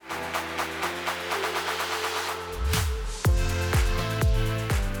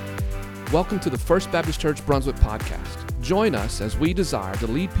Welcome to the First Baptist Church Brunswick podcast. Join us as we desire to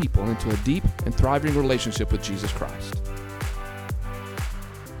lead people into a deep and thriving relationship with Jesus Christ.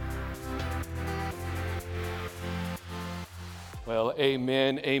 Well,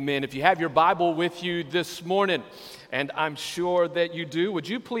 amen, amen. If you have your Bible with you this morning, and I'm sure that you do, would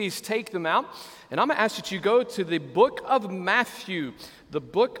you please take them out? And I'm going to ask that you go to the book of Matthew. The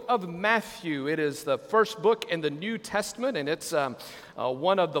book of Matthew. It is the first book in the New Testament, and it's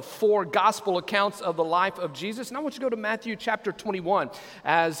one of the four gospel accounts of the life of Jesus. And I want you to go to Matthew chapter 21.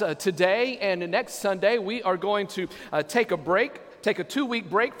 As today and next Sunday, we are going to take a 2-week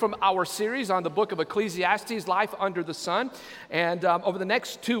break from our series on the book of Ecclesiastes, Life Under the Sun. And over the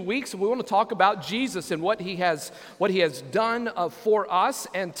next 2 weeks, we want to talk about Jesus and what he has done for us.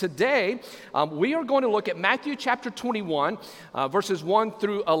 And today, we are going to look at Matthew chapter 21, verses 1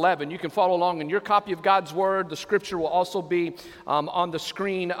 through 11. You can follow along in your copy of God's Word. The scripture will also be on the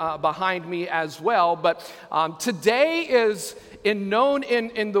screen behind me as well. But today is known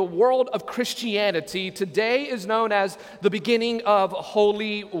in the world of Christianity. Today is known as the beginning of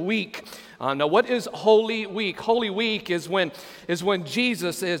Holy Week. Now, what is Holy Week? Holy Week is when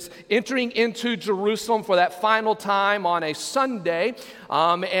Jesus is entering into Jerusalem for that final time on a Sunday,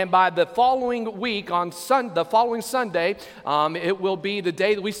 and by the following week, the following Sunday, it will be the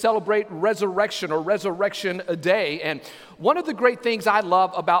day that we celebrate Resurrection or Resurrection Day. And one of the great things I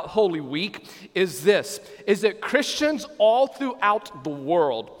love about Holy Week is that Christians all throughout the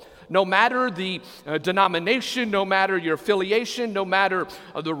world, no matter the denomination, no matter your affiliation, no matter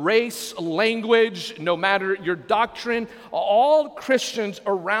the race, language, no matter your doctrine, all Christians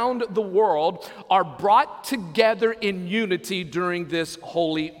around the world are brought together in unity during this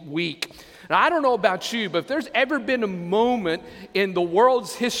Holy Week. Now, I don't know about you, but if there's ever been a moment in the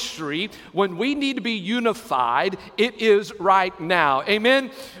world's history when we need to be unified, it is right now.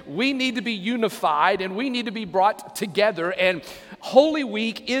 Amen? We need to be unified and we need to be brought together. And Holy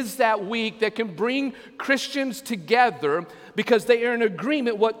Week is that week that can bring Christians together because they are in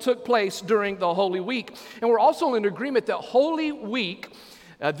agreement what took place during the Holy Week. And we're also in agreement that Holy Week,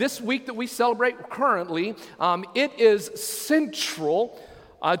 this week that we celebrate currently, it is central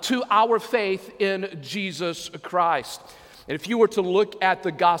to our faith in Jesus Christ. And if you were to look at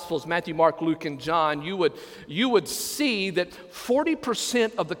the Gospels, Matthew, Mark, Luke, and John, you would see that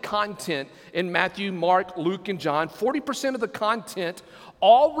 40% of the content in Matthew, Mark, Luke, and John, 40% of the content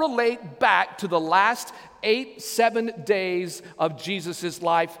all relate back to the last 7 days of Jesus'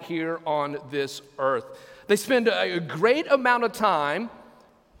 life here on this earth. They spend a great amount of time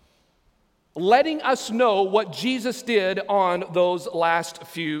letting us know what Jesus did on those last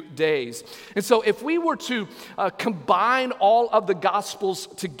few days. And so if we were to combine all of the Gospels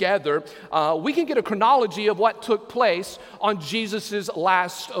together, we can get a chronology of what took place on Jesus'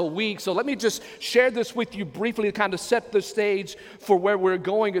 last week. So let me just share this with you briefly to kind of set the stage for where we're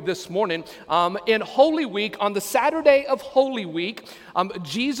going this morning. In Holy Week, on the Saturday of Holy Week,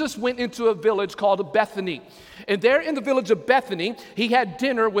 Jesus went into a village called Bethany. And there in the village of Bethany, he had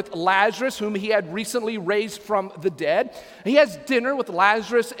dinner with Lazarus, whom he had recently raised from the dead. He has dinner with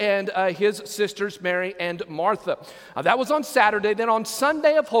Lazarus and his sisters, Mary and Martha. That was on Saturday. Then on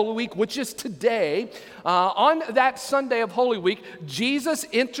Sunday of Holy Week, which is today, on that Sunday of Holy Week, Jesus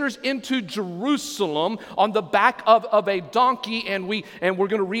enters into Jerusalem on the back of a donkey, and we're going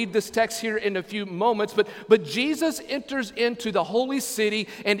to read this text here in a few moments. But Jesus enters into the holy city,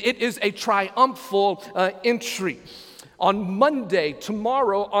 and it is a triumphal entry. On Monday,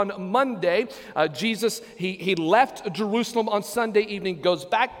 tomorrow on Monday, Jesus, he left Jerusalem on Sunday evening, goes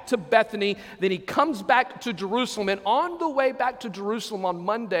back to Bethany, then he comes back to Jerusalem, and on the way back to Jerusalem on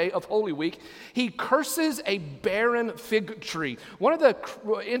Monday of Holy Week, he curses a barren fig tree. One of the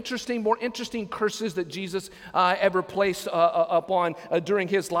more interesting curses that Jesus ever placed upon during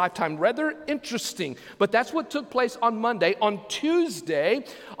his lifetime. Rather interesting, but that's what took place on Monday. On Tuesday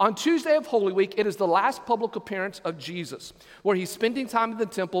of Holy Week, it is the last public appearance of Jesus, where he's spending time in the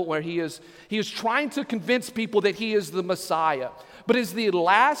temple, where he is trying to convince people that he is the Messiah. But it's the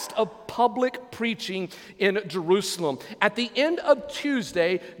last of public preaching in Jerusalem. At the end of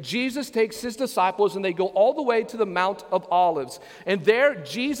Tuesday, Jesus takes his disciples and they go all the way to the Mount of Olives. And there,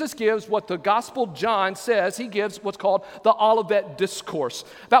 Jesus gives what the Gospel John says. He gives what's called the Olivet Discourse.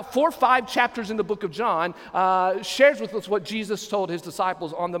 About 4 or 5 chapters in the book of John shares with us what Jesus told his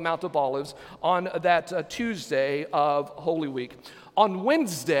disciples on the Mount of Olives on that Tuesday of Holy Week. On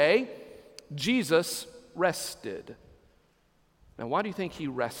Wednesday, Jesus rested. Now, why do you think he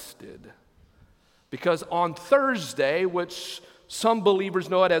rested? Because on Thursday, which some believers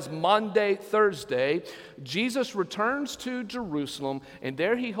know it as Maundy Thursday, Jesus returns to Jerusalem, and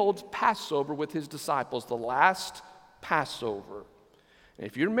there he holds Passover with his disciples, the last Passover. And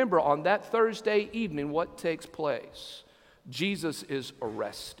if you remember, on that Thursday evening, what takes place? Jesus is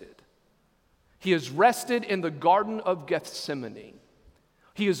arrested. He is arrested in the Garden of Gethsemane.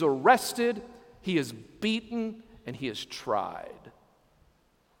 He is arrested, he is beaten, and he is tried.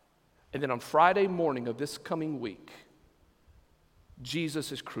 And then on Friday morning of this coming week,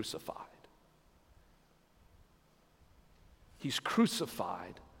 Jesus is crucified. He's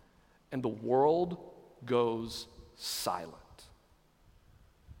crucified, and the world goes silent.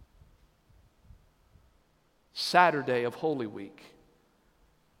 Saturday of Holy Week,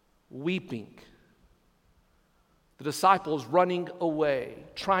 weeping. The disciples running away,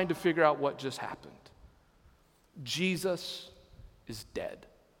 trying to figure out what just happened. Jesus is dead.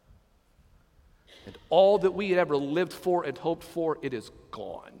 And all that we had ever lived for and hoped for, it is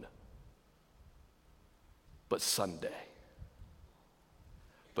gone. But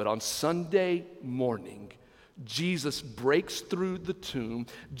on Sunday morning, Jesus breaks through the tomb.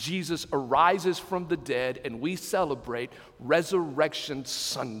 Jesus arises from the dead, and we celebrate Resurrection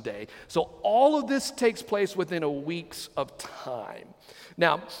Sunday. So all of this takes place within a week's of time.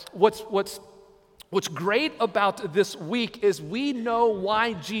 Now, what's great about this week is we know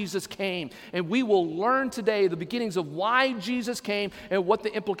why Jesus came, and we will learn today the beginnings of why Jesus came and what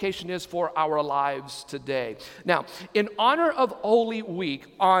the implication is for our lives today. Now, in honor of Holy Week,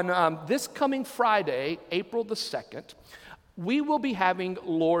 on this coming Friday, April the 2nd, we will be having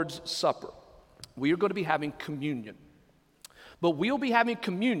Lord's Supper. We are going to be having communion. But we'll be having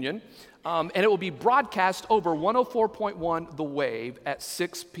communion, and it will be broadcast over 104.1 The Wave at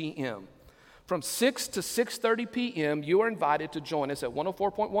 6 p.m. From 6 to 6:30 p.m., you are invited to join us at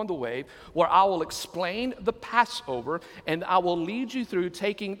 104.1 The Wave, where I will explain the Passover, and I will lead you through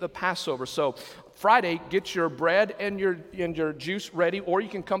taking the Passover. So Friday, get your bread and your juice ready, or you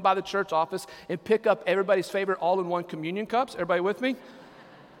can come by the church office and pick up everybody's favorite all-in-one communion cups. Everybody with me?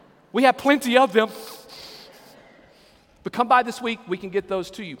 We have plenty of them. But come by this week, we can get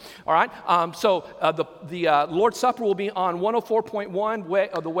those to you. All right? So the Lord's Supper will be on 104.1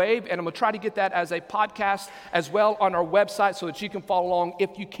 of The Wave, and I'm going to try to get that as a podcast as well on our website so that you can follow along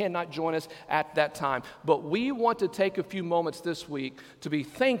if you cannot join us at that time. But we want to take a few moments this week to be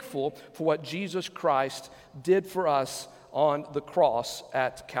thankful for what Jesus Christ did for us on the cross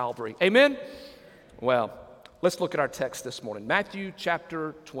at Calvary. Amen? Well, let's look at our text this morning. Matthew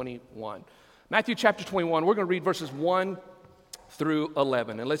chapter 21. Matthew chapter 21, we're going to read verses 1 through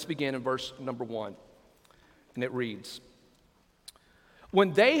 11. And let's begin in verse number 1. And it reads,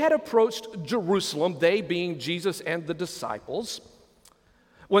 "When they had approached Jerusalem," they being Jesus and the disciples,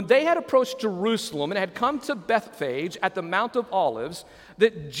 "when they had approached Jerusalem and had come to Bethphage at the Mount of Olives,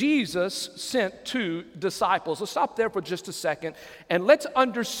 that Jesus sent 2 disciples." Let's stop there for just a second and let's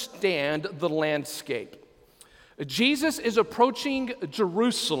understand the landscape. Jesus is approaching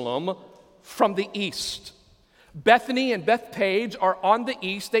Jerusalem from the east. Bethany and Bethphage are on the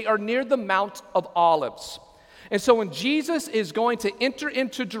east. They are near the Mount of Olives. And so when Jesus is going to enter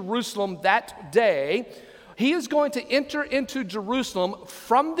into Jerusalem that day, he is going to enter into Jerusalem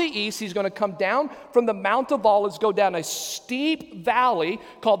from the east. He's going to come down from the Mount of Olives, go down a steep valley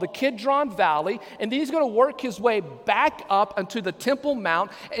called the Kidron Valley, and then he's going to work his way back up onto the Temple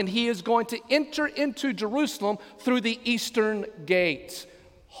Mount, and he is going to enter into Jerusalem through the eastern gate.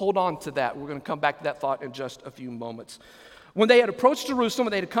 Hold on to that. We're going to come back to that thought in just a few moments. When they had approached Jerusalem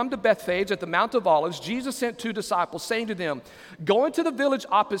and they had come to Bethphage at the Mount of Olives, Jesus sent 2 disciples, saying to them, "Go into the village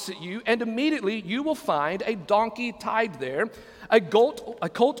opposite you, and immediately you will find a donkey tied there, a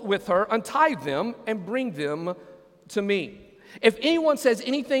colt with her. Untie them and bring them to me. If anyone says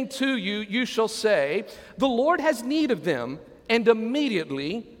anything to you, you shall say, 'The Lord has need of them,' and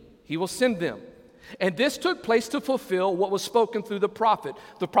immediately he will send them." And this took place to fulfill what was spoken through the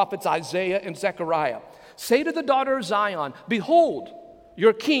prophets Isaiah and Zechariah. "Say to the daughter of Zion, behold,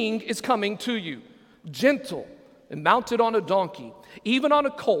 your king is coming to you, gentle and mounted on a donkey, even on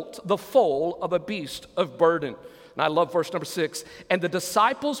a colt, the foal of a beast of burden." And I love verse number 6. "And the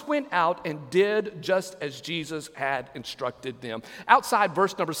disciples went out and did just as Jesus had instructed them." Outside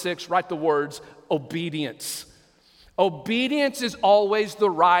verse number 6, write the words, obedience. Obedience is always the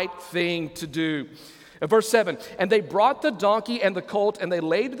right thing to do. Verse 7, "And they brought the donkey and the colt, and they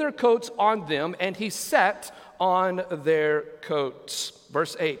laid their coats on them, and he sat on their coats."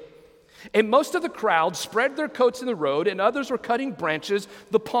 Verse 8, "And most of the crowd spread their coats in the road, and others were cutting branches,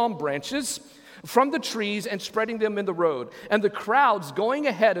 the palm branches, from the trees and spreading them in the road. And the crowds going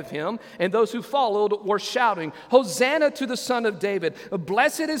ahead of him and those who followed were shouting, Hosanna to the Son of David.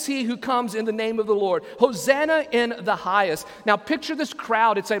 Blessed is he who comes in the name of the Lord. Hosanna in the highest. Now picture this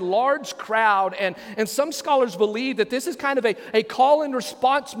crowd. It's a large crowd, and some scholars believe that this is kind of a call and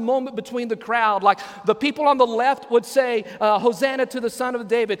response moment between the crowd. Like the people on the left would say, Hosanna to the Son of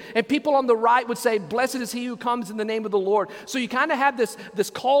David, and people on the right would say, blessed is he who comes in the name of the Lord. So you kind of have this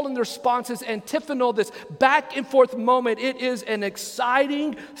call and responses, antiphonal, this back and forth moment. It is an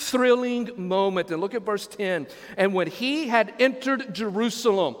exciting, thrilling moment. And look at verse 10. And when he had entered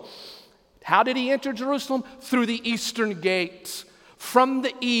Jerusalem, how did he enter Jerusalem? Through the eastern gate, from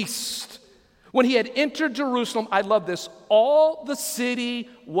the east. When he had entered Jerusalem, I love this, all the city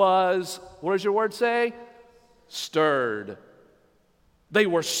was, what does your word say? Stirred. They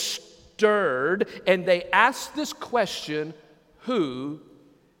were stirred, and they asked this question, who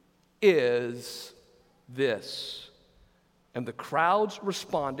is this? And the crowds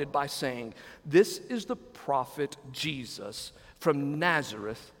responded by saying, this is the prophet Jesus from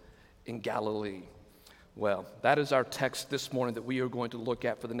Nazareth in Galilee. Well, that is our text this morning that we are going to look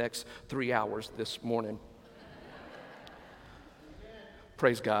at for the next 3 hours this morning.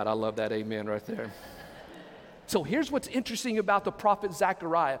 Praise God. I love that amen right there. So here's what's interesting about the prophet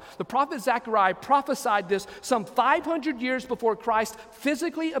Zechariah. The prophet Zechariah prophesied this some 500 years before Christ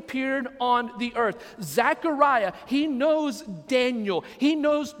physically appeared on the earth. Zechariah, he knows Daniel. He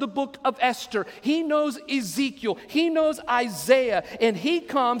knows the book of Esther. He knows Ezekiel. He knows Isaiah. And he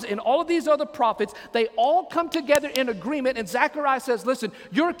comes, and all of these other prophets, they all come together in agreement. And Zechariah says, listen,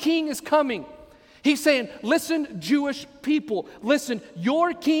 your king is coming. He's saying, listen, Jewish people, listen,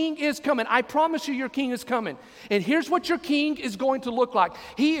 your king is coming. I promise you your king is coming. And here's what your king is going to look like.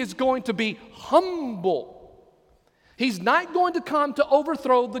 He is going to be humble. He's not going to come to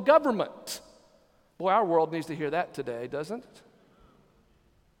overthrow the government. Boy, our world needs to hear that today, doesn't it?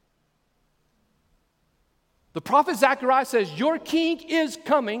 The prophet Zechariah says, your king is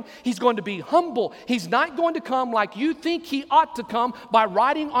coming. He's going to be humble. He's not going to come like you think he ought to come by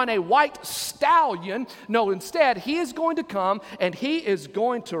riding on a white stallion. No, instead, he is going to come and he is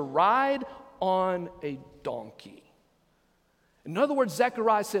going to ride on a donkey. In other words,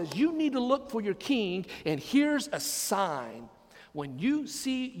 Zechariah says, you need to look for your king, and here's a sign. When you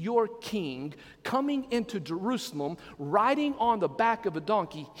see your king coming into Jerusalem, riding on the back of a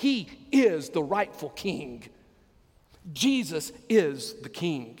donkey, he is the rightful king. Jesus is the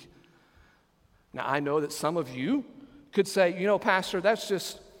king. Now, I know that some of you could say, you know, Pastor, that's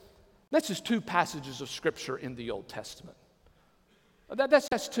just 2 passages of Scripture in the Old Testament.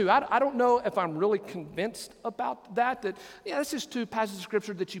 That's 2. I don't know if I'm really convinced about that, that's just 2 passages of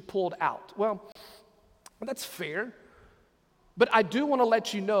Scripture that you pulled out. Well, that's fair. But I do want to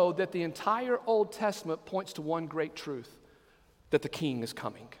let you know that the entire Old Testament points to one great truth, that the king is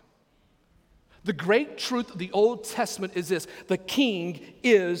coming. The great truth of the Old Testament is this: the king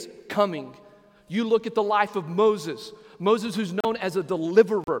is coming. You look at the life of Moses, who's known as a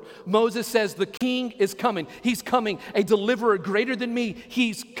deliverer. Moses says, the king is coming. He's coming, a deliverer greater than me.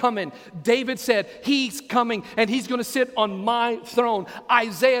 He's coming. David said, he's coming, and he's going to sit on my throne.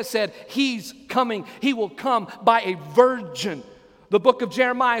 Isaiah said, he's coming. He will come by a virgin. The book of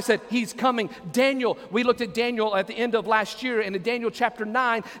Jeremiah said, he's coming. Daniel, we looked at Daniel at the end of last year, and in Daniel chapter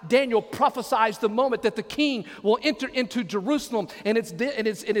 9, Daniel prophesies the moment that the king will enter into Jerusalem, and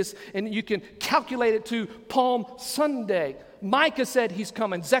and you can calculate it to Palm Sunday. Micah said he's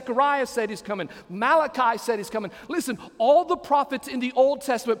coming. Zechariah said he's coming. Malachi said he's coming. Listen, all the prophets in the Old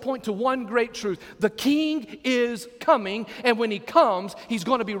Testament point to one great truth. The king is coming, and when he comes, he's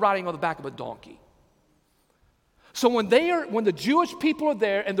going to be riding on the back of a donkey. So when the Jewish people are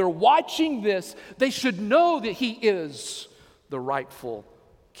there and they're watching this, they should know that he is the rightful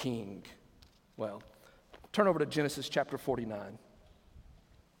king. Well, turn over to Genesis chapter 49.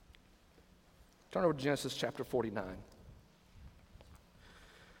 Turn over to Genesis chapter 49.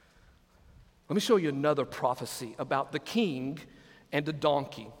 Let me show you another prophecy about the king and the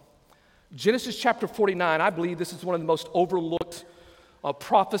donkey. Genesis chapter 49, I believe this is one of the most overlooked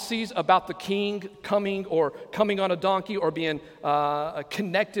prophecies about the king coming on a donkey or being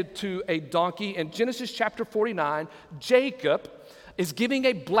connected to a donkey. In Genesis chapter 49, Jacob is giving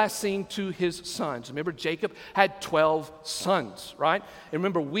a blessing to his sons. Remember, Jacob had 12 sons, right? And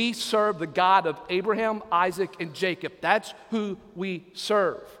remember, we serve the God of Abraham, Isaac, and Jacob. That's who we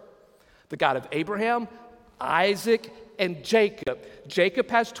serve. The God of Abraham, Isaac, and Jacob. Jacob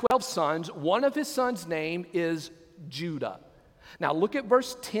has 12 sons. One of his sons' name is Judah. Now look at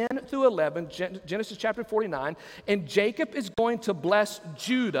verse 10 through 11, Genesis chapter 49. And Jacob is going to bless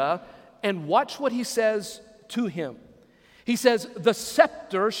Judah And watch what he says to him. He says, the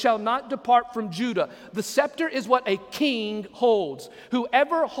scepter shall not depart from Judah. The scepter is what a king holds.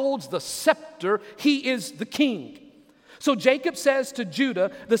 Whoever holds the scepter, he is the king. So Jacob says to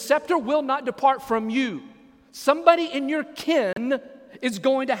Judah, the scepter will not depart from you. Somebody in your kin is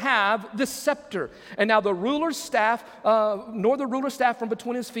going to have the scepter. And now the ruler's staff, nor the ruler's staff from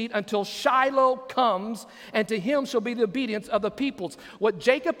between his feet until Shiloh comes, and to him shall be the obedience of the peoples. What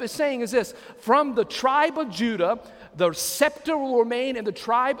Jacob is saying is this: from the tribe of Judah, the scepter will remain in the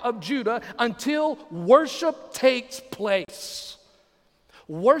tribe of Judah until worship takes place.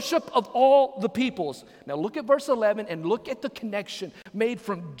 Worship of all the peoples. Now look at verse 11 and look at the connection made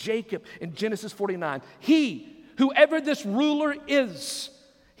from Jacob in Genesis 49. Whoever this ruler is,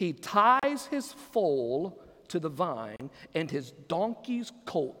 he ties his foal to the vine and his donkey's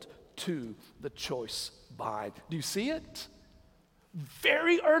colt to the choice vine. Do you see it?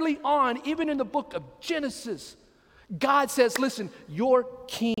 Very early on, even in the book of Genesis, God says, listen, your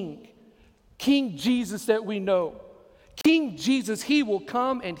king, King Jesus that we know, King Jesus, he will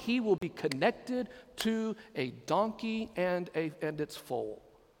come and he will be connected to a donkey and its foal.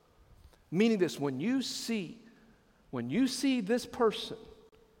 Meaning this, when you see this person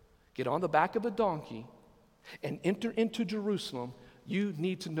get on the back of a donkey and enter into Jerusalem, you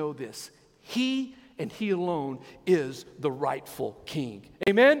need to know this: he and he alone is the rightful king.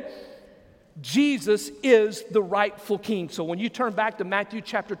 Amen? Jesus is the rightful king. So when you turn back to Matthew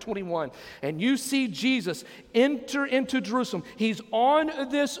chapter 21 and you see Jesus enter into Jerusalem, he's on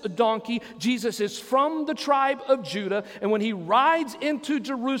this donkey. Jesus is from the tribe of Judah. And when he rides into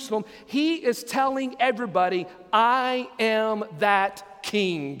Jerusalem, he is telling everybody, I am that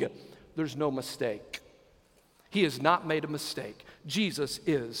king. There's no mistake. He has not made a mistake. Jesus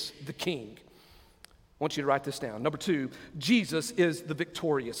is the king. I want you to write this down. Number 2, Jesus is the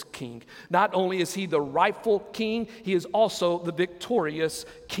victorious king. Not only is he the rightful king, he is also the victorious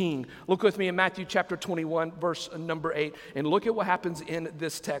king. Look with me in Matthew chapter 21, verse number 8, and look at what happens in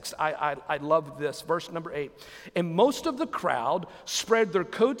this text. I love this. Verse number 8. And most of the crowd spread their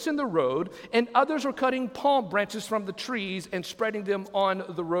coats in the road, and others were cutting palm branches from the trees and spreading them on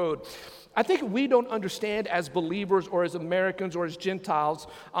the road. I think we don't understand as believers or as Americans or as Gentiles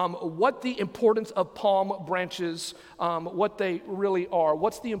what the importance of palm branches, what they really are.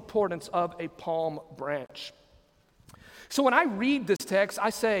 What's the importance of a palm branch? So when I read this text, I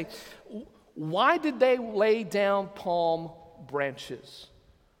say, why did they lay down palm branches?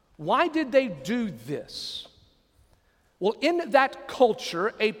 Why did they do this? Well, in that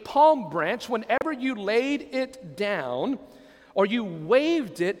culture, a palm branch, whenever you laid it down, or you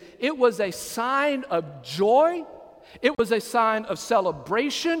waved it, it was a sign of joy, it was a sign of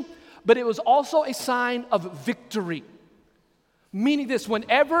celebration, but it was also a sign of victory. Meaning this,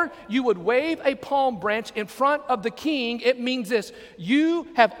 whenever you would wave a palm branch in front of the king, it means this: you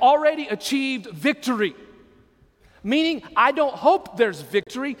have already achieved victory. Meaning, I don't hope there's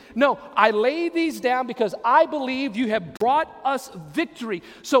victory. No, I lay these down because I believe you have brought us victory.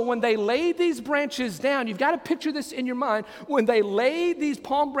 So when they lay these branches down, you've got to picture this in your mind. When they lay these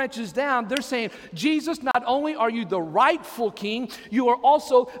palm branches down, they're saying, Jesus, not only are you the rightful king, you are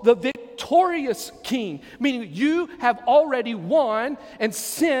also the victorious king. Meaning you have already won and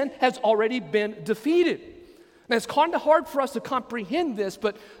sin has already been defeated. Now, it's kind of hard for us to comprehend this,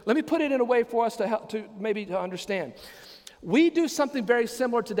 but let me put it in a way for us to help to understand. We do something very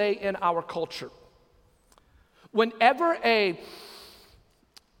similar today in our culture. Whenever an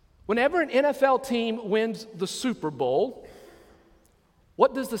NFL team wins the Super Bowl,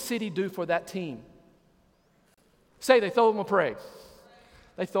 what does the city do for that team? Say they throw them a parade.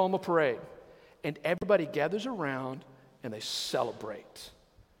 They throw them a parade. And everybody gathers around and they celebrate.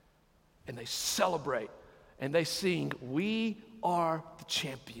 And they celebrate. And they sing, we are the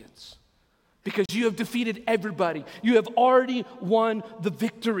champions. Because you have defeated everybody. You have already won the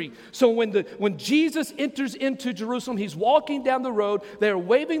victory. So when Jesus enters into Jerusalem, he's walking down the road. They are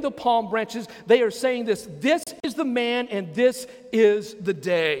waving the palm branches. They are saying this is the man and this is the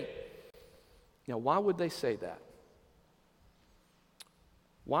day. Now, why would they say that?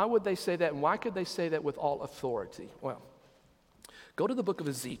 Why would they say that? And why could they say that with all authority? Well, go to the book of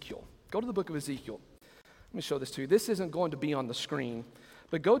Ezekiel. Go to the book of Ezekiel. Let me show this to you. This isn't going to be on the screen,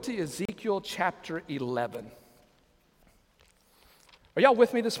 but go to Ezekiel chapter 11. Are y'all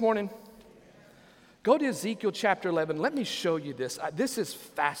with me this morning? Go to Ezekiel chapter 11. Let me show you this. This is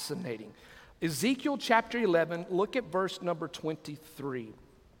fascinating. Ezekiel chapter 11, look at verse number 23.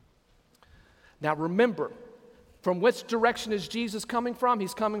 Now remember, from which direction is Jesus coming from?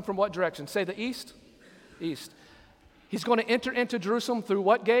 He's coming from what direction? Say the east? East. He's going to enter into Jerusalem through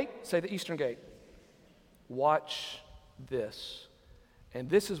what gate? Say the eastern gate. Watch this. And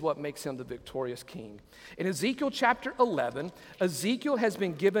this is what makes him the victorious king. In Ezekiel chapter 11, Ezekiel has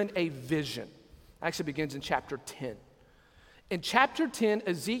been given a vision. Actually begins in chapter 10. In chapter 10,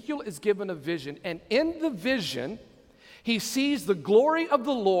 Ezekiel is given a vision. And in the vision, he sees the glory of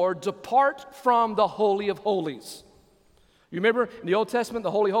the Lord depart from the Holy of Holies. You remember in the Old Testament,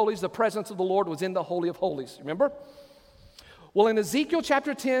 the Holy of Holies, the presence of the Lord was in the Holy of Holies. Remember? Well, in Ezekiel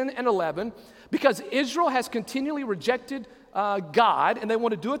chapter 10 and 11, because Israel has continually rejected God and they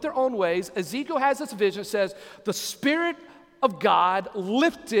want to do it their own ways, Ezekiel has this vision that says, the Spirit of God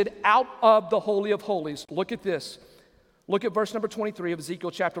lifted out of the Holy of Holies. Look at this. Look at verse number 23 of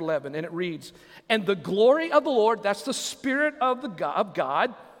Ezekiel chapter 11, and it reads, and the glory of the Lord, that's the Spirit of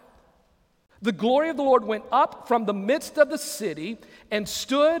God, the glory of the Lord went up from the midst of the city and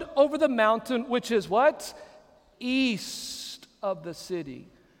stood over the mountain, which is what? East of the city.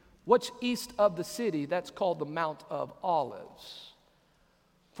 What's east of the city? That's called the Mount of Olives.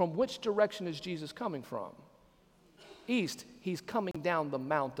 From which direction is Jesus coming from? East. He's coming down the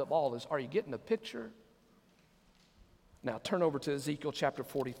Mount of Olives. Are you getting a picture? Now turn over to Ezekiel chapter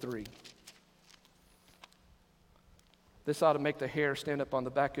 43. This ought to make the hair stand up on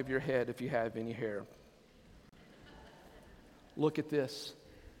the back of your head if you have any hair. Look at this.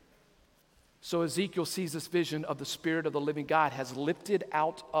 So Ezekiel sees this vision of the Spirit of the living God has lifted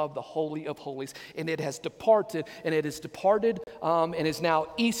out of the Holy of Holies, and it has departed, and is now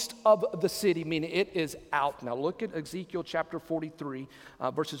east of the city, meaning it is out. Now look at Ezekiel chapter 43,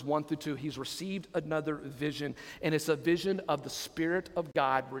 verses 1 through 2. He's received another vision, and it's a vision of the Spirit of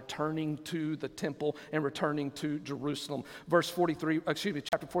God returning to the temple and returning to Jerusalem.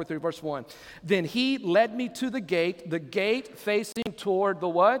 Chapter 43, verse 1. Then he led me to the gate facing toward the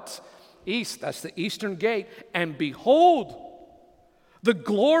what? East, that's the eastern gate, and behold, the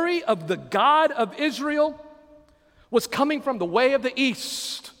glory of the God of Israel was coming from the way of the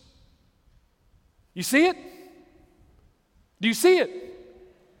east. You see it? Do you see it?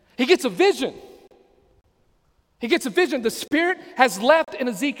 He gets a vision. He gets a vision. The Spirit has left in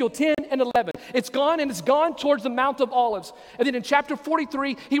Ezekiel 10 and 11. It's gone towards the Mount of Olives. And then in chapter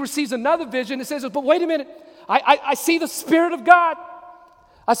 43, he receives another vision. It says, but wait a minute, I see the Spirit of God.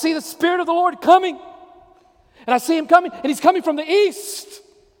 I see the Spirit of the Lord coming. And I see him coming, and he's coming from the east.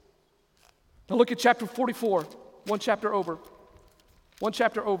 Now look at chapter 44, one chapter over,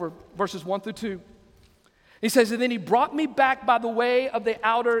 verses 1 through 2. He says, and then he brought me back by the way of the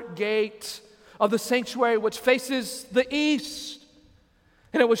outer gate of the sanctuary, which faces the east.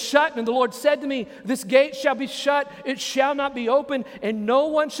 And it was shut, and the Lord said to me, this gate shall be shut, it shall not be opened, and no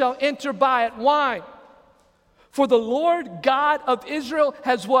one shall enter by it. Why? For the Lord God of Israel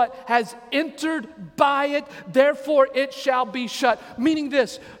has what? Has entered by it, therefore it shall be shut. Meaning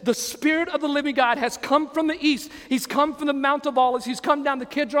this, the Spirit of the living God has come from the east. He's come from the Mount of Olives. He's come down the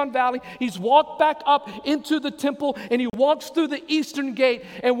Kidron Valley. He's walked back up into the temple, and he walks through the eastern gate.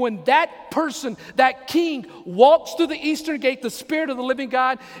 And when that person, that king, walks through the eastern gate, the Spirit of the living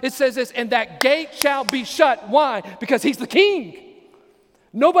God, it says this, and that gate shall be shut. Why? Because he's the king.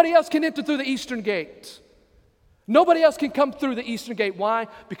 Nobody else can enter through the eastern gate. Nobody else can come through the eastern gate. Why?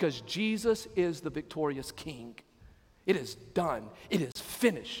 Because Jesus is the victorious king. It is done. It is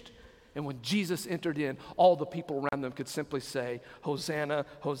finished. And when Jesus entered in, all the people around them could simply say, Hosanna,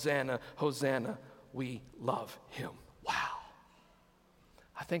 Hosanna, Hosanna. We love him. Wow.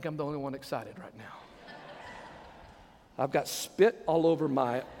 I think I'm the only one excited right now. I've got spit all over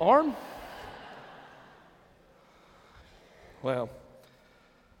my arm. Well,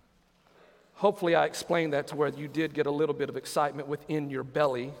 hopefully I explained that to where you did get a little bit of excitement within your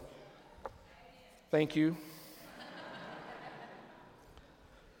belly. Thank you.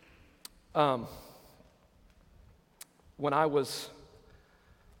 When I was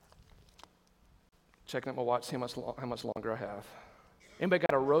checking out my watch, see how much longer I have. Anybody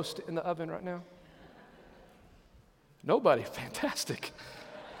got a roast in the oven right now? Nobody. Fantastic.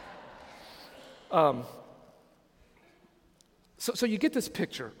 So you get this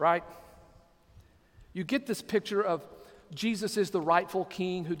picture, right? You get this picture of Jesus is the rightful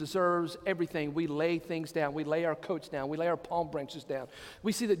king who deserves everything. We lay things down. We lay our coats down. We lay our palm branches down.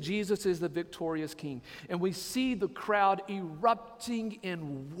 We see that Jesus is the victorious king. And we see the crowd erupting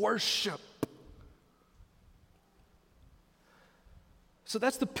in worship. So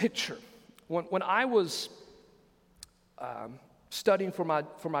that's the picture. When I was studying for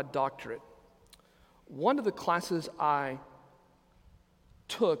my doctorate, one of the classes I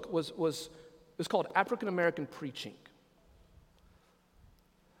took was called African American preaching.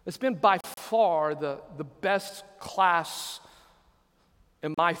 It's been by far the best class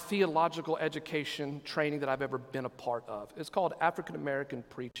in my theological education training that I've ever been a part of. It's called African American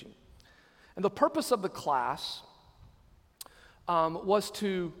Preaching. And the purpose of the class was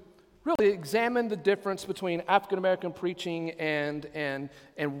to really examine the difference between African American preaching and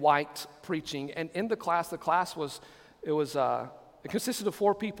white preaching. And in the class it consisted of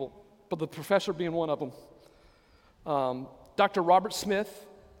 4 people, but the professor being one of them. Dr. Robert Smith,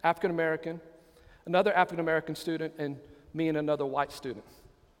 African American, another African American student, and me and another white student,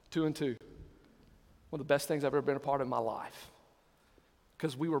 2 and 2. One of the best things I've ever been a part of in my life,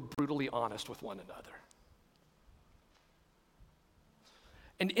 because we were brutally honest with one another.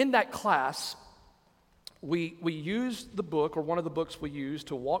 And in that class, we used the book, or one of the books we used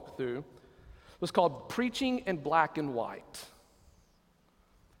to walk through, was called Preaching in Black and White.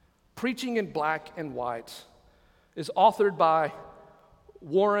 Preaching in Black and White is authored by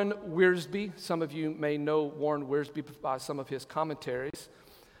Warren Wiersbe. Some of you may know Warren Wiersbe by some of his commentaries.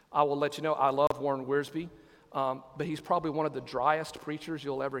 I will let you know I love Warren Wiersbe, but he's probably one of the driest preachers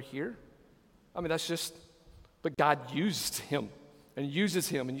you'll ever hear. I mean, but God used him and uses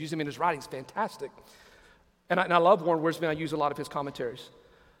him in his writings. Fantastic. And I love Warren Wiersbe, and I use a lot of his commentaries.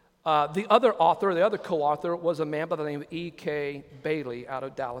 The other co-author, was a man by the name of E.K. Bailey out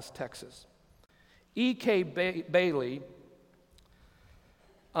of Dallas, Texas. E.K. Bailey,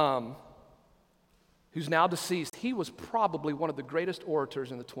 who's now deceased, he was probably one of the greatest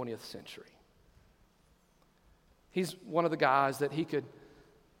orators in the 20th century. He's one of the guys that he could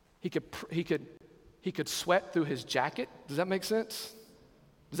sweat through his jacket. Does that make sense?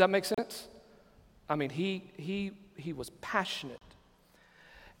 I mean, he was passionate.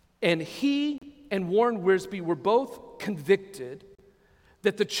 And he and Warren Wiersbe were both convicted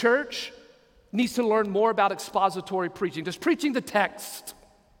that the church needs to learn more about expository preaching, just preaching the text.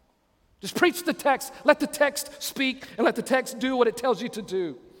 Just preach the text. Let the text speak and let the text do what it tells you to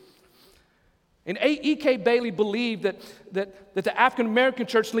do. And E.K. Bailey believed that the African American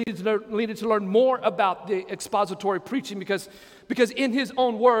church needed to learn more about the expository preaching because in his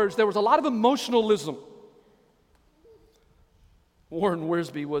own words, there was a lot of emotionalism. Warren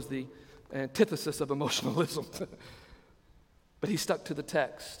Wiersbe was the antithesis of emotionalism, but he stuck to the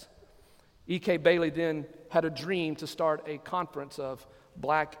text. E.K. Bailey then had a dream to start a conference of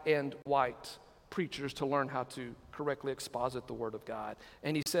black and white preachers to learn how to correctly exposit the Word of God.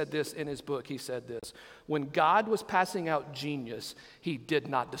 And he said this in his book. He said this: when God was passing out genius, he did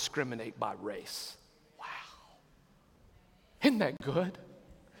not discriminate by race. Wow. Isn't that good?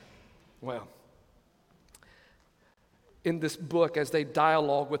 Well, in this book, as they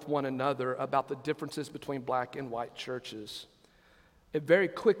dialogue with one another about the differences between black and white churches, it very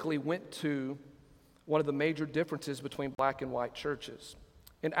quickly went to one of the major differences between black and white churches.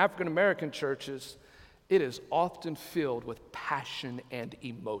 In African American churches, it is often filled with passion and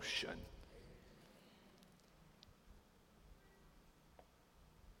emotion.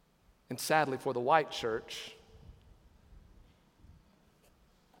 And sadly for the white church,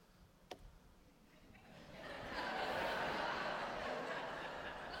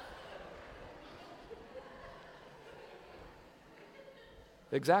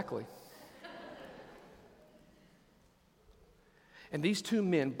 exactly. And these 2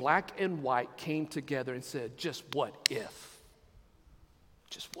 men, black and white, came together and said, just what if?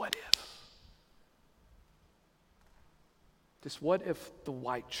 Just what if? Just what if the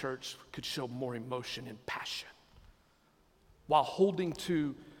white church could show more emotion and passion while holding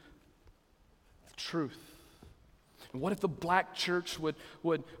to truth? And what if the black church would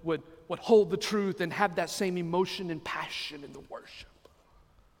hold the truth and have that same emotion and passion in the worship?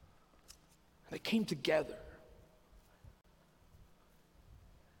 And they came together.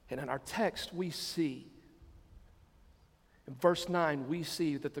 And in our text, we see, in verse 9, we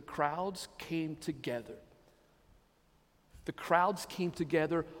see that the crowds came together. The crowds came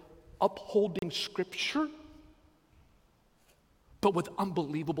together upholding Scripture, but with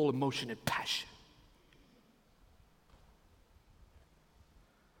unbelievable emotion and passion.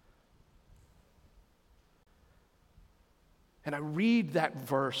 And I read that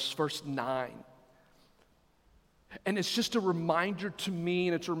verse 9. And it's just a reminder to me,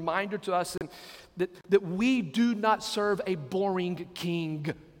 and it's a reminder to us that we do not serve a boring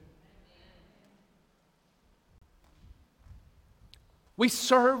king. We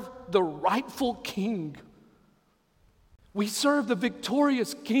serve the rightful king. We serve the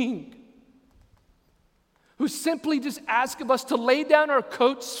victorious king who simply just asks of us to lay down our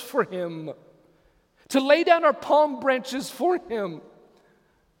coats for him, to lay down our palm branches for him,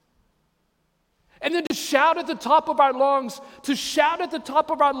 and then to shout at the top of our lungs,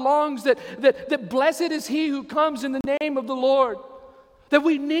 that blessed is he who comes in the name of the Lord. That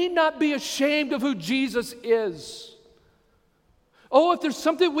we need not be ashamed of who Jesus is. Oh, if there's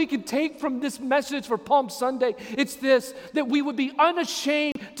something we can take from this message for Palm Sunday, it's this, that we would be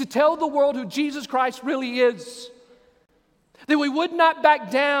unashamed to tell the world who Jesus Christ really is. That we would not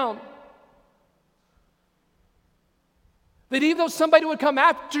back down. That even though somebody would come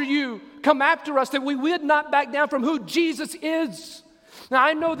after us, that we would not back down from who Jesus is. Now,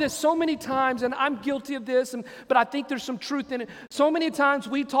 I know this so many times, and I'm guilty of this, but I think there's some truth in it. So many times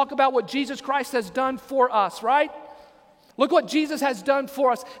we talk about what Jesus Christ has done for us, right? Look what Jesus has done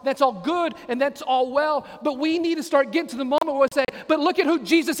for us. That's all good and that's all well, but we need to start getting to the moment where we say, but look at who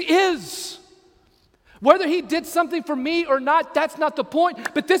Jesus is. Whether he did something for me or not, that's not the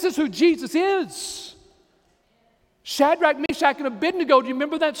point, but this is who Jesus is. Shadrach, Meshach, and Abednego, do you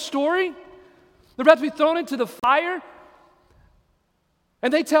remember that story? They're about to be thrown into the fire.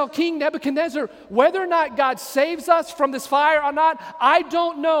 And they tell King Nebuchadnezzar, whether or not God saves us from this fire or not, I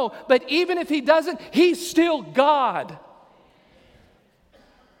don't know. But even if he doesn't, he's still God.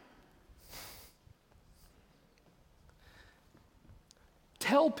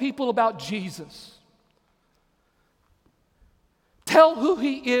 Tell people about Jesus. Tell who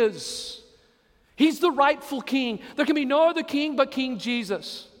he is. He's the rightful king. There can be no other king but King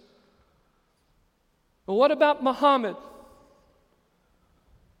Jesus. But what about Muhammad?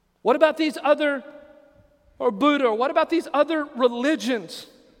 What about these other, or Buddha, or what about these other religions?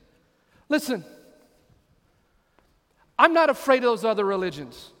 Listen, I'm not afraid of those other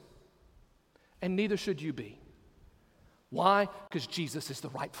religions, and neither should you be. Why? Because Jesus is the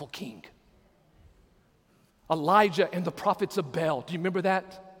rightful king. Elijah and the prophets of Baal, do you remember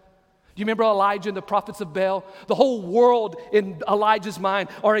that? Do you remember Elijah and the prophets of Baal? The whole world in Elijah's mind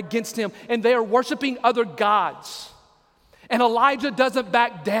are against him, and they are worshiping other gods. And Elijah doesn't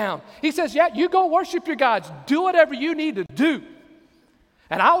back down. He says, yeah, you go worship your gods. Do whatever you need to do.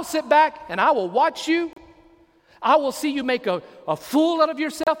 And I will sit back and I will watch you. I will see you make a fool out of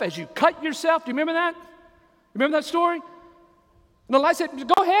yourself as you cut yourself. Do you remember that? Remember that story? And Elijah said,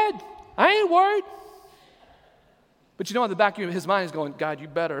 go ahead. I ain't worried. But you know, in the back of his mind, he's going, God, you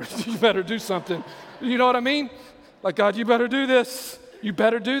better do something. You know what I mean? Like, God, you better do this. You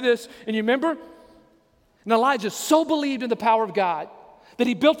better do this. And you remember? And Elijah so believed in the power of God that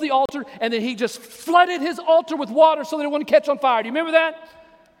he built the altar and then he just flooded his altar with water so that it wouldn't catch on fire. Do you remember that?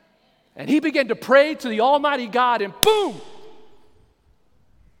 And he began to pray to the Almighty God and boom!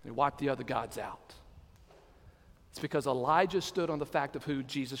 He wiped the other gods out. It's because Elijah stood on the fact of who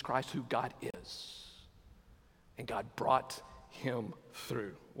Jesus Christ, who God is. And God brought him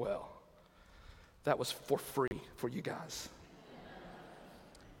through. Well, that was for free for you guys.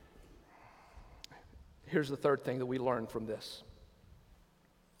 Here's the third thing that we learn from this.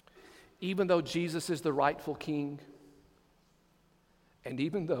 Even though Jesus is the rightful king, and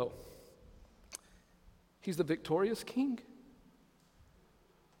even though he's the victorious king,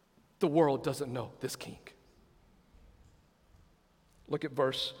 the world doesn't know this king. Look at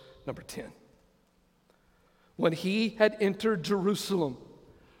verse number 10. When he had entered Jerusalem,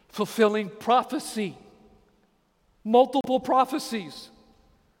 fulfilling prophecy, multiple prophecies,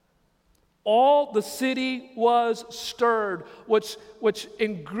 all the city was stirred, which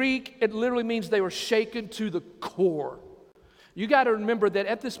in Greek, it literally means they were shaken to the core. You got to remember that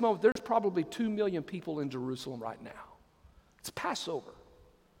at this moment, there's probably 2 million people in Jerusalem right now. It's Passover.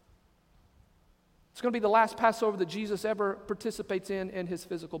 It's going to be the last Passover that Jesus ever participates in his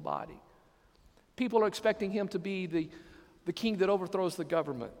physical body. People are expecting him to be the king that overthrows the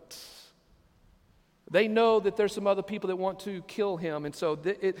government. They know that there's some other people that want to kill him, and so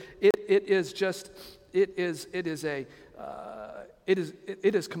it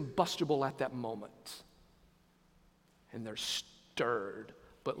is combustible at that moment. And they're stirred.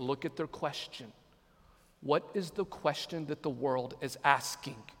 But look at their question. What is the question that the world is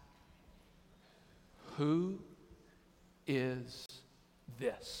asking? Who is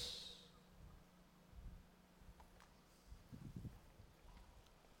this?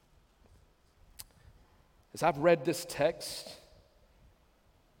 As I've read this text,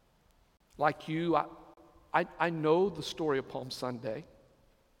 like you, I know the story of Palm Sunday.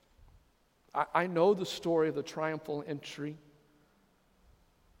 I know the story of the triumphal entry.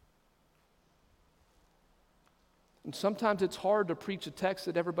 And sometimes it's hard to preach a text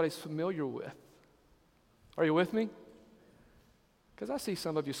that everybody's familiar with. Are you with me? Because I see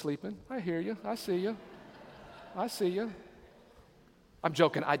some of you sleeping. I hear you. I see you. I see you. I'm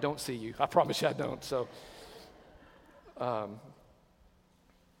joking. I don't see you. I promise you I don't. So,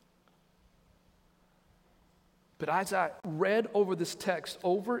 But as I read over this text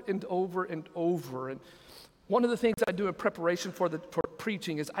over and over and over, and one of the things I do in preparation for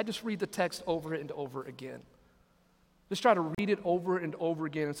preaching is I just read the text over and over again. Just try to read it over and over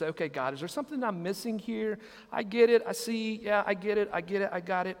again and say, okay, God, is there something I'm missing here? I get it, I see, yeah, I get it, I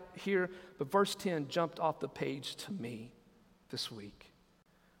got it here. But verse 10 jumped off the page to me this week.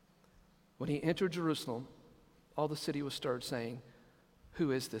 When he entered Jerusalem, all the city was stirred, saying,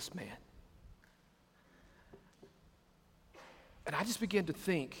 who is this man? And I just began to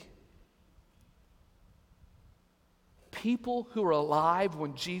think, people who were alive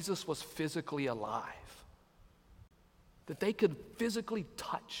when Jesus was physically alive, that they could physically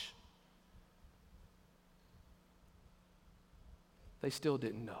touch, they still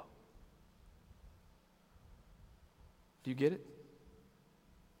didn't know. Do you get it?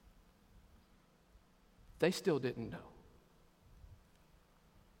 They still didn't know.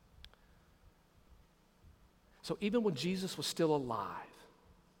 So even when Jesus was still alive,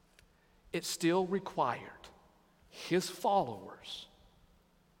 it still required his followers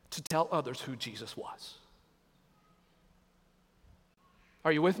to tell others who Jesus was.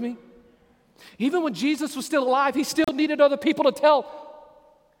 Are you with me? Even when Jesus was still alive, he still needed other people to tell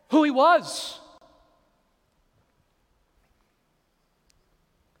who he was.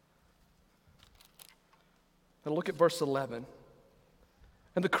 Now look at verse 11.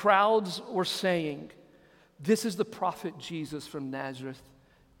 And the crowds were saying, this is the prophet Jesus from Nazareth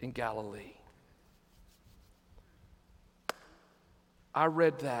in Galilee. I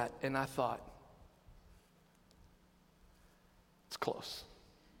read that and I thought, it's close.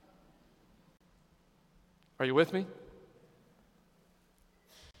 Are you with me?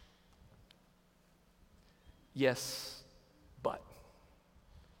 Yes, but.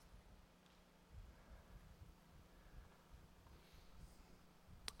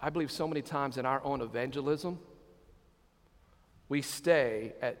 I believe so many times in our own evangelism, we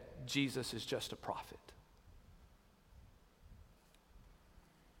stay at Jesus is just a prophet.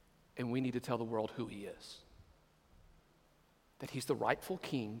 And we need to tell the world who he is. That he's the rightful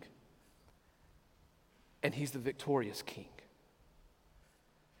king and he's the victorious king.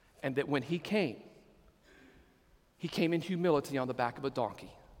 And that when he came in humility on the back of a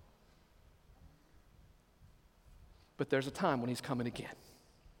donkey. But there's a time when he's coming again.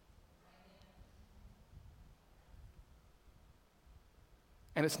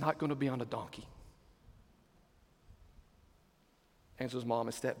 And it's not going to be on a donkey. Angela's mom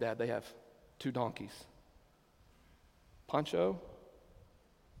and stepdad, they have 2 donkeys. Pancho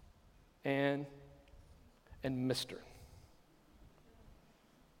and Mr.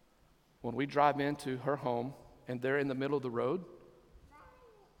 When we drive into her home and they're in the middle of the road,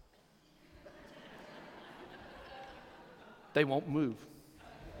 they won't move.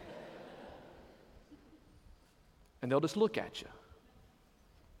 And they'll just look at you.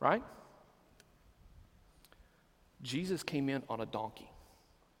 Right? Jesus came in on a donkey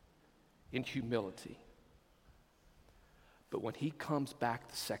in humility. But when he comes back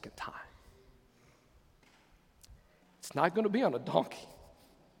the second time, it's not going to be on a donkey.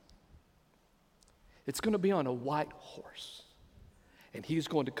 It's going to be on a white horse. And he's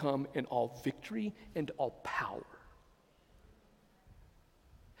going to come in all victory and all power.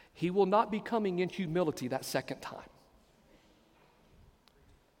 He will not be coming in humility that second time.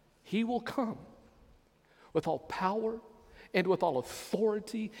 He will come with all power and with all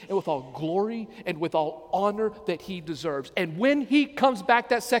authority and with all glory and with all honor that he deserves. And when he comes back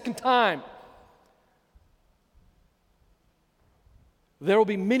that second time, there will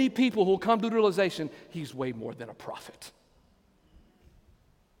be many people who will come to the realization he's way more than a prophet.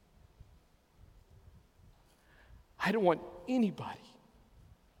 I don't want anybody.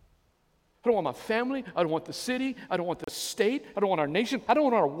 I don't want my family, I don't want the city, I don't want the state, I don't want our nation, I don't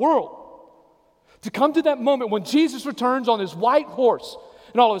want our world to come to that moment when Jesus returns on his white horse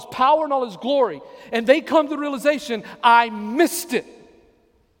and all his power and all his glory, and they come to the realization, I missed it.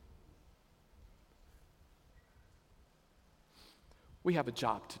 We have a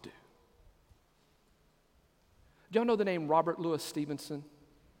job to do. Do y'all know the name Robert Louis Stevenson?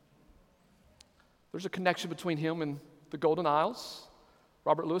 There's a connection between him and the Golden Isles.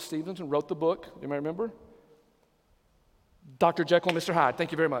 Robert Louis Stevenson wrote the book. You may remember? Dr. Jekyll and Mr. Hyde.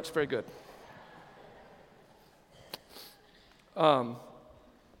 Thank you very much. Very good.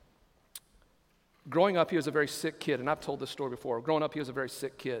 Growing up, he was a very sick kid, and I've told this story before. Growing up, he was a very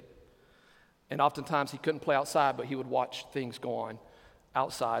sick kid. And oftentimes, he couldn't play outside, but he would watch things go on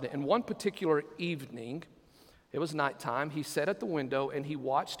outside. And one particular evening, it was nighttime, he sat at the window, and he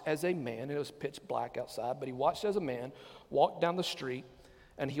watched as a man, and it was pitch black outside, but he watched as a man walk down the street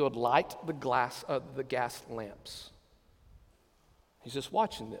and he would light the gas lamps. He's just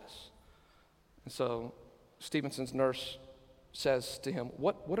watching this. And so Stevenson's nurse says to him,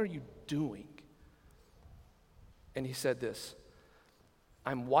 what are you doing? And he said this,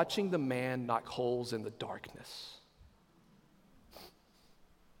 I'm watching the man knock holes in the darkness.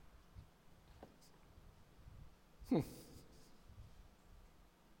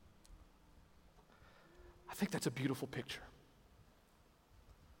 I think that's a beautiful picture.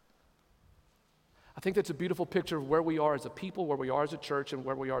 I think that's a beautiful picture of where we are as a people, where we are as a church, and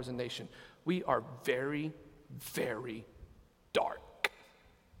where we are as a nation. We are very, very dark.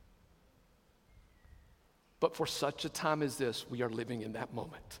 But for such a time as this, we are living in that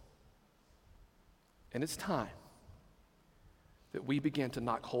moment. And it's time that we begin to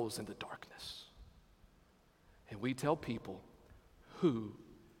knock holes in the darkness. And we tell people who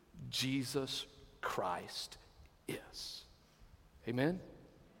Jesus Christ is. Amen?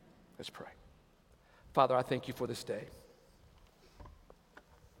 Let's pray. Father, I thank you for this day.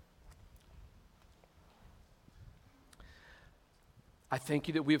 I thank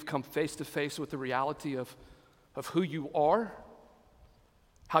you that we have come face to face with the reality of who you are,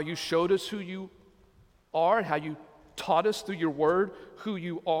 how you showed us who you are, how you taught us through your word who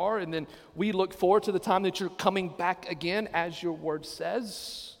you are, and then we look forward to the time that you're coming back again, as your word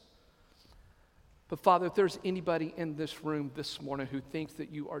says. But Father, if there's anybody in this room this morning who thinks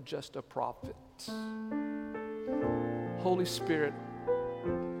that you are just a prophet, Holy Spirit,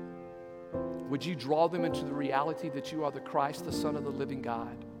 would you draw them into the reality that you are the Christ, the Son of the living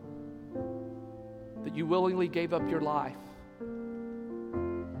God, that you willingly gave up your life,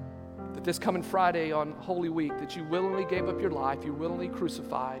 that this coming Friday on Holy Week, that you willingly gave up your life, you willingly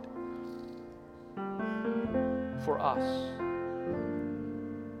crucified for us.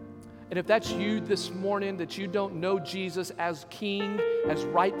 And if that's you this morning, that you don't know Jesus as King, as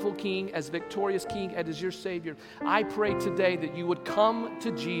rightful King, as victorious King, and as your Savior, I pray today that you would come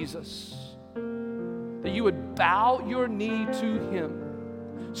to Jesus, that you would bow your knee to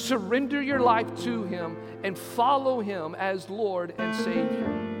Him, surrender your life to Him, and follow Him as Lord and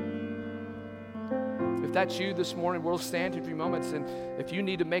Savior. If that's you this morning, we'll stand in a few moments, and if you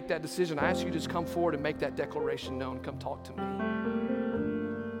need to make that decision, I ask you to just come forward and make that declaration known. Come talk to me.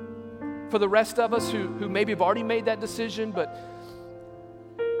 For the rest of us who maybe have already made that decision, but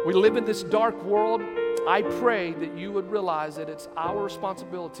we live in this dark world, I pray that you would realize that it's our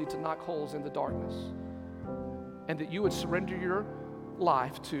responsibility to knock holes in the darkness, and that you would surrender your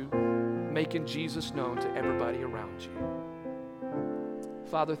life to making Jesus known to everybody around you.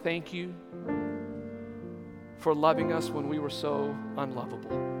 Father, thank you for loving us when we were so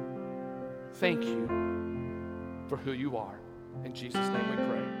unlovable. Thank you for who you are. In Jesus' name we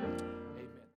pray.